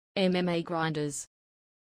MMA grinders.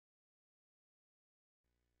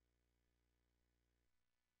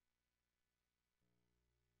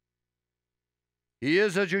 He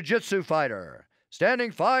is a jiu-jitsu fighter,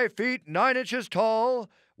 standing 5 feet 9 inches tall,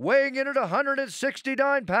 weighing in at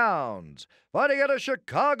 169 pounds, fighting out of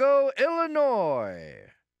Chicago,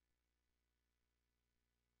 Illinois.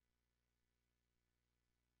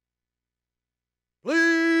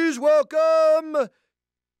 Please welcome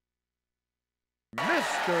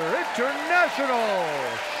Mr. International,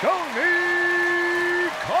 Shonie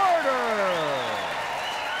Carter.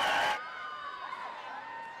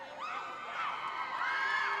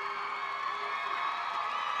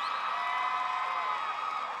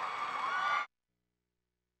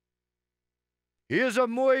 He is a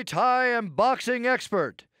Muay Thai and boxing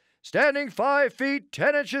expert, standing 5 feet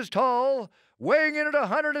 10 inches tall, weighing in at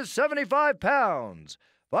 175 pounds,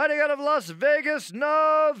 fighting out of Las Vegas,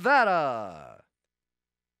 Nevada.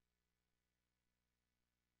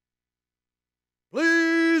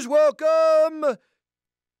 Please welcome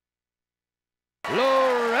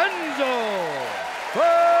Lorenzo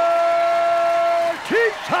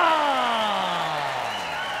Fertitta.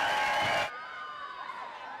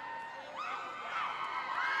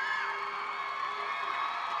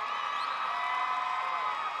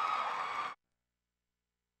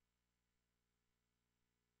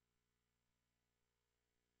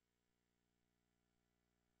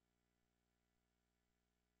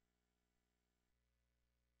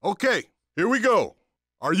 Okay, here we go.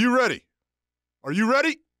 Are you ready? Are you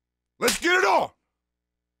ready? Let's get it on!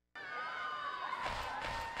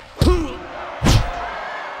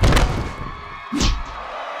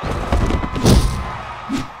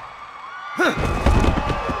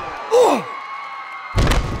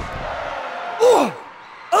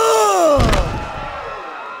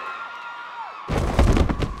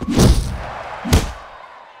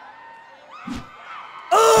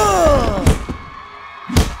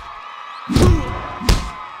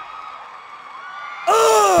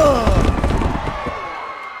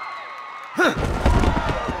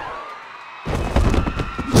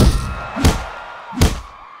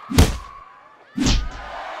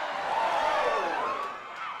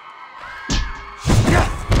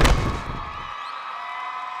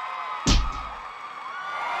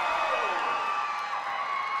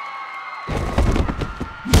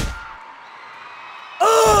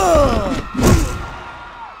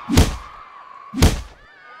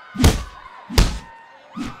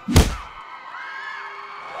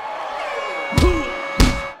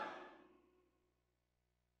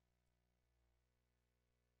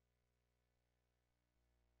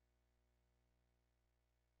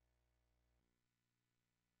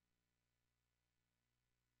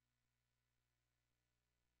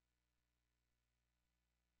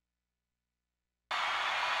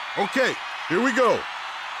 Okay, here we go.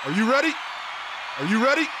 Are you ready? Are you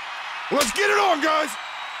ready? Let's get it on, guys!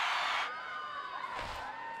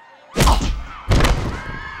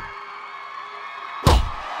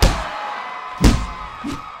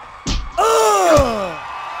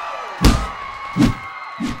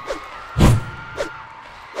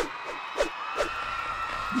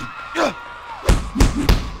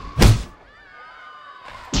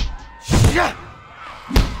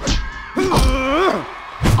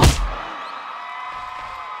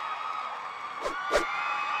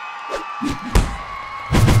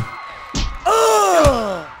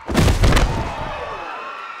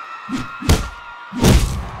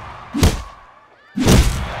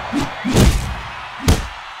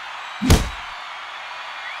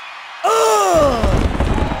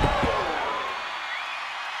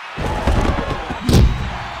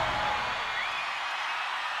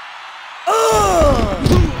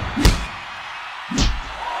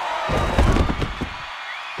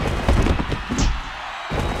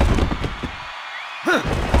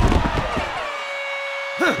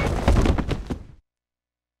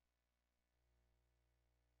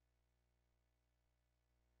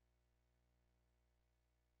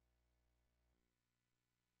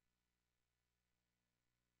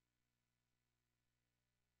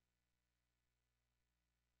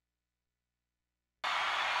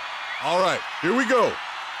 All right, here we go.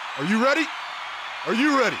 Are you ready? Are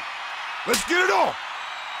you ready? Let's get it on!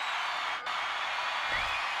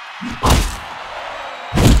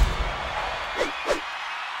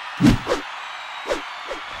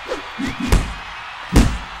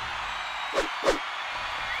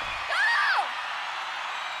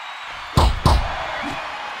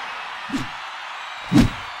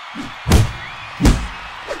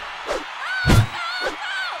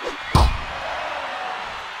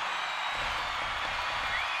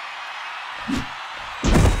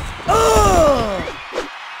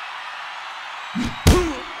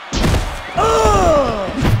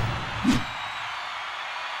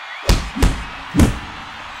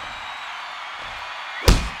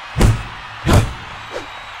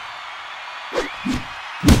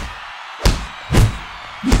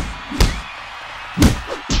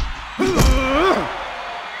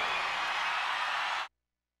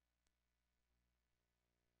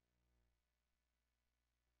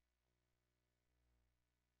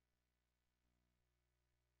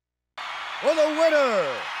 for the winner,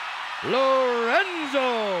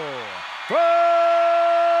 Lorenzo Fertitta.